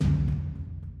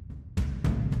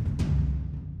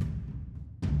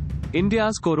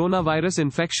India's coronavirus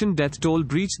infection death toll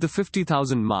breached the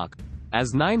 50,000 mark,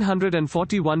 as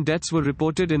 941 deaths were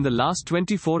reported in the last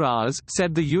 24 hours,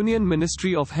 said the Union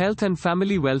Ministry of Health and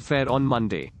Family Welfare on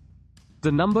Monday.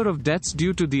 The number of deaths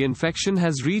due to the infection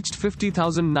has reached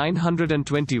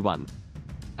 50,921.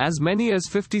 As many as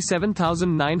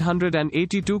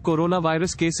 57,982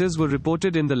 coronavirus cases were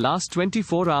reported in the last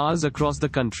 24 hours across the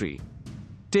country,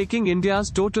 taking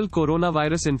India's total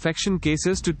coronavirus infection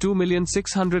cases to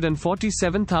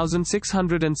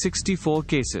 2,647,664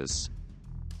 cases.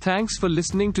 Thanks for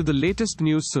listening to the latest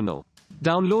News Suno.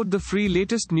 Download the free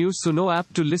latest News Suno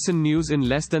app to listen news in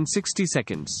less than 60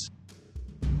 seconds.